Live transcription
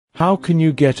How can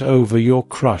you get over your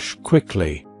crush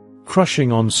quickly?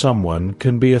 Crushing on someone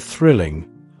can be a thrilling,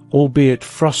 albeit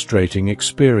frustrating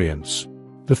experience.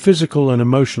 The physical and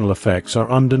emotional effects are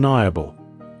undeniable.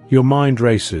 Your mind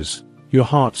races, your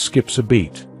heart skips a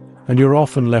beat, and you're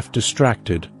often left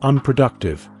distracted,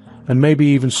 unproductive, and maybe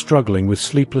even struggling with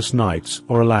sleepless nights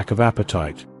or a lack of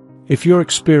appetite. If you're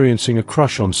experiencing a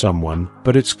crush on someone,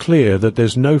 but it's clear that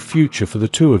there's no future for the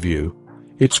two of you,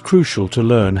 it's crucial to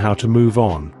learn how to move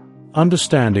on.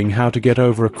 Understanding how to get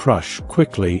over a crush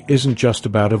quickly isn't just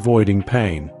about avoiding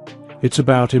pain. It's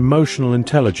about emotional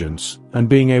intelligence and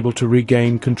being able to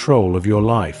regain control of your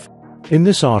life. In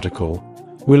this article,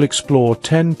 we'll explore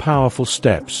 10 powerful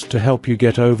steps to help you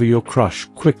get over your crush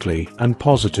quickly and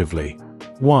positively.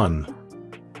 1.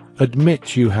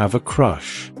 Admit you have a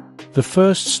crush. The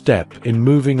first step in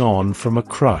moving on from a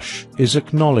crush is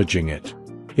acknowledging it.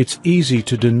 It's easy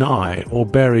to deny or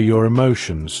bury your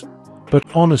emotions,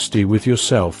 but honesty with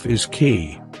yourself is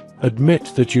key.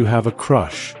 Admit that you have a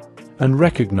crush, and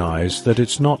recognize that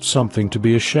it's not something to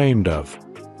be ashamed of.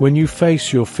 When you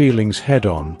face your feelings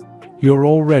head-on, you're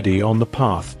already on the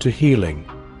path to healing.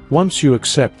 Once you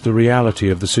accept the reality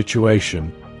of the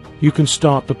situation, you can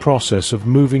start the process of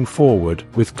moving forward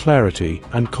with clarity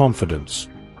and confidence.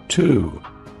 2.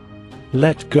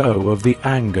 Let go of the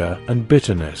anger and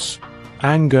bitterness.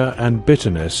 Anger and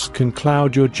bitterness can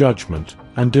cloud your judgment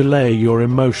and delay your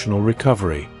emotional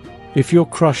recovery. If your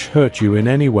crush hurt you in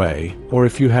any way, or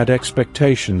if you had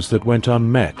expectations that went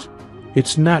unmet,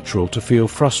 it's natural to feel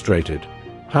frustrated.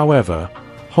 However,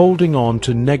 holding on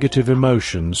to negative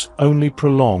emotions only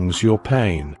prolongs your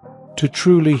pain. To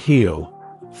truly heal,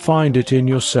 find it in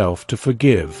yourself to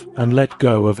forgive and let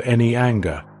go of any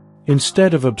anger.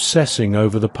 Instead of obsessing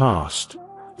over the past,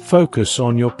 focus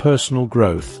on your personal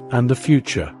growth and the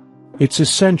future. It's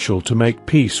essential to make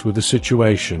peace with the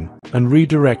situation and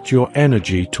redirect your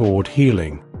energy toward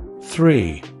healing.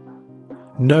 3.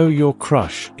 Know your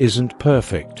crush isn't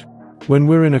perfect. When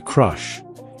we're in a crush,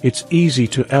 it's easy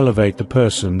to elevate the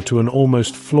person to an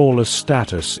almost flawless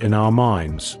status in our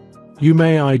minds. You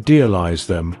may idealize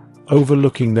them,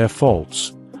 overlooking their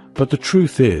faults, but the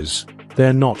truth is,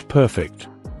 they're not perfect.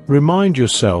 Remind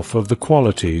yourself of the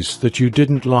qualities that you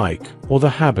didn't like or the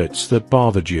habits that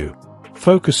bothered you.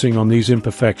 Focusing on these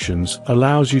imperfections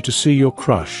allows you to see your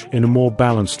crush in a more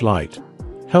balanced light,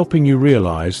 helping you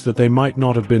realize that they might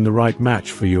not have been the right match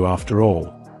for you after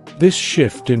all. This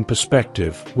shift in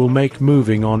perspective will make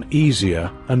moving on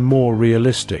easier and more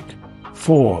realistic.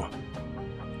 4.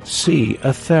 See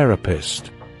a therapist.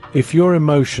 If your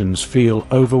emotions feel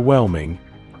overwhelming,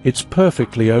 it's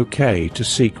perfectly okay to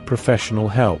seek professional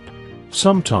help.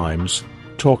 Sometimes,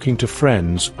 talking to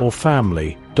friends or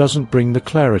family doesn't bring the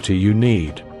clarity you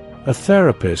need. A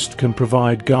therapist can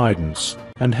provide guidance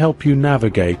and help you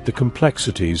navigate the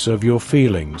complexities of your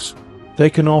feelings. They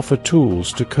can offer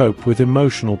tools to cope with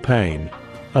emotional pain,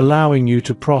 allowing you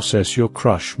to process your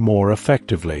crush more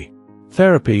effectively.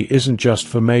 Therapy isn't just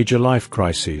for major life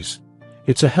crises.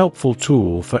 It's a helpful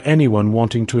tool for anyone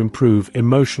wanting to improve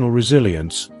emotional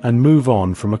resilience and move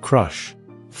on from a crush.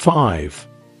 5.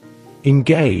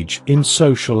 Engage in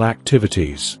social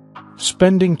activities.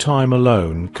 Spending time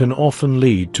alone can often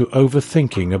lead to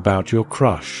overthinking about your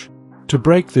crush. To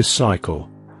break this cycle,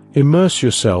 immerse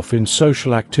yourself in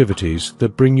social activities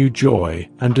that bring you joy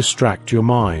and distract your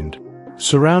mind.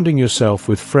 Surrounding yourself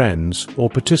with friends or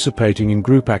participating in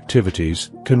group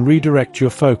activities can redirect your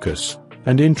focus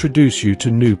and introduce you to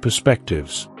new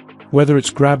perspectives. Whether it's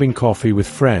grabbing coffee with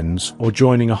friends or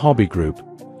joining a hobby group,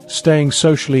 staying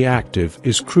socially active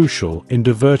is crucial in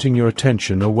diverting your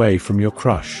attention away from your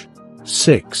crush.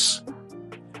 6.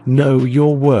 Know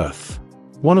your worth.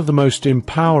 One of the most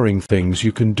empowering things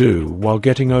you can do while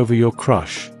getting over your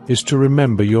crush is to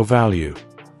remember your value.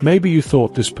 Maybe you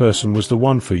thought this person was the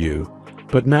one for you,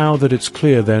 but now that it's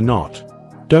clear they're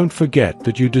not, don't forget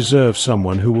that you deserve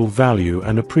someone who will value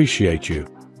and appreciate you.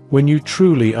 When you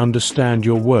truly understand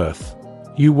your worth,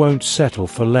 you won't settle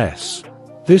for less.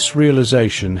 This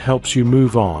realization helps you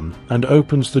move on and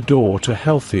opens the door to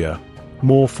healthier,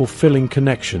 more fulfilling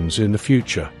connections in the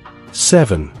future.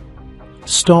 7.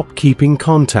 Stop keeping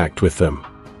contact with them.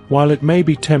 While it may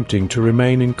be tempting to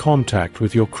remain in contact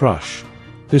with your crush,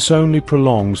 this only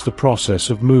prolongs the process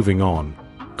of moving on.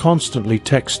 Constantly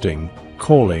texting,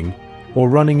 calling, or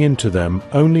running into them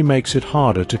only makes it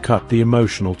harder to cut the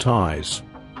emotional ties.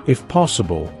 If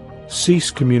possible, cease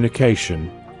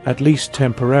communication, at least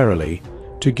temporarily,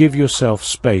 to give yourself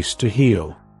space to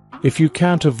heal. If you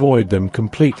can't avoid them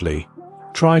completely,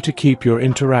 try to keep your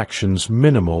interactions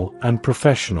minimal and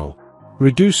professional.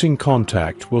 Reducing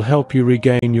contact will help you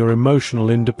regain your emotional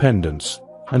independence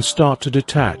and start to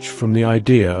detach from the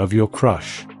idea of your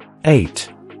crush.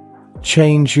 8.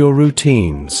 Change your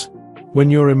routines. When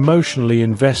you're emotionally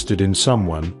invested in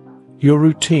someone, your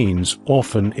routines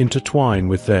often intertwine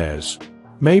with theirs.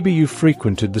 Maybe you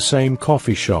frequented the same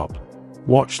coffee shop,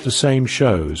 watched the same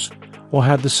shows, or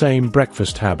had the same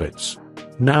breakfast habits.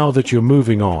 Now that you're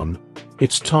moving on,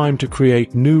 it's time to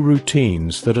create new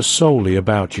routines that are solely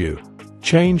about you.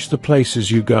 Change the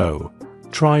places you go,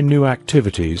 try new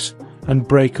activities, and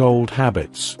break old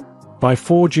habits. By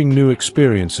forging new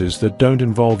experiences that don't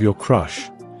involve your crush,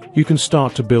 you can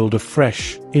start to build a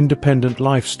fresh, independent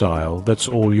lifestyle that's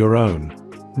all your own.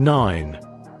 9.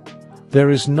 There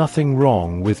is nothing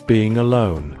wrong with being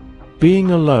alone.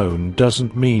 Being alone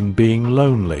doesn't mean being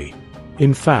lonely.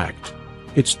 In fact,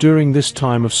 it's during this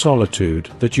time of solitude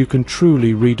that you can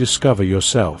truly rediscover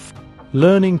yourself.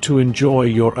 Learning to enjoy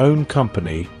your own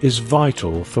company is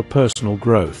vital for personal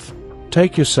growth.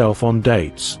 Take yourself on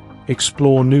dates,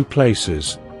 explore new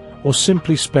places, or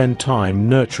simply spend time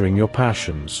nurturing your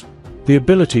passions. The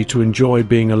ability to enjoy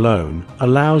being alone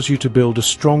allows you to build a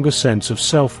stronger sense of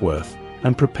self-worth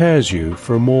and prepares you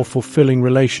for a more fulfilling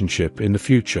relationship in the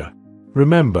future.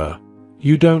 Remember,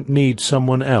 you don't need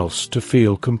someone else to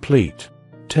feel complete.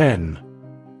 10.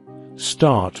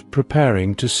 Start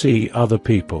preparing to see other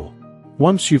people.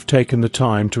 Once you've taken the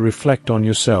time to reflect on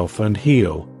yourself and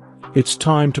heal, it's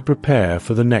time to prepare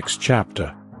for the next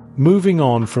chapter. Moving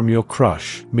on from your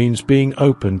crush means being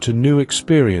open to new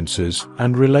experiences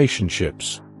and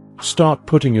relationships. Start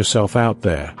putting yourself out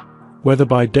there, whether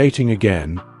by dating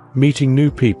again, meeting new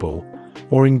people,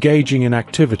 or engaging in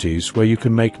activities where you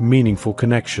can make meaningful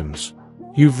connections.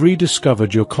 You've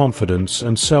rediscovered your confidence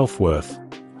and self-worth,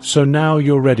 so now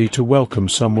you're ready to welcome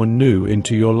someone new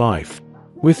into your life.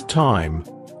 With time,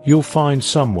 you'll find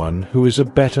someone who is a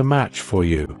better match for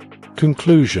you.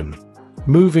 Conclusion.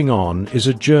 Moving on is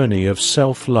a journey of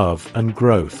self-love and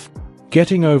growth.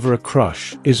 Getting over a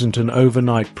crush isn't an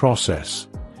overnight process.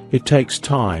 It takes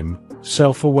time,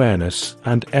 self-awareness,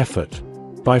 and effort.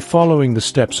 By following the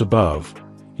steps above,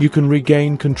 you can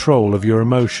regain control of your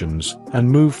emotions and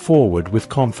move forward with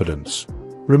confidence.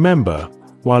 Remember,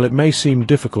 while it may seem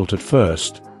difficult at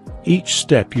first, each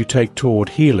step you take toward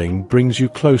healing brings you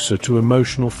closer to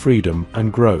emotional freedom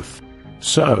and growth.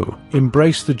 So,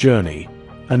 embrace the journey,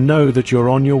 and know that you're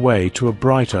on your way to a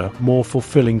brighter, more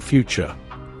fulfilling future,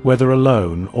 whether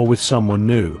alone or with someone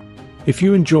new. If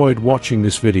you enjoyed watching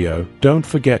this video, don't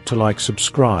forget to like,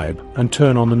 subscribe, and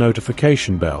turn on the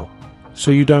notification bell,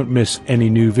 so you don't miss any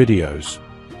new videos.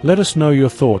 Let us know your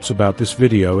thoughts about this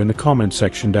video in the comment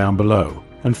section down below,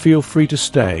 and feel free to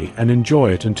stay and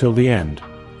enjoy it until the end.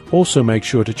 Also make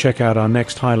sure to check out our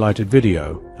next highlighted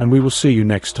video, and we will see you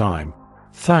next time.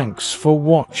 Thanks for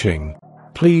watching.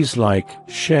 Please like,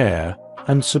 share,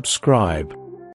 and subscribe.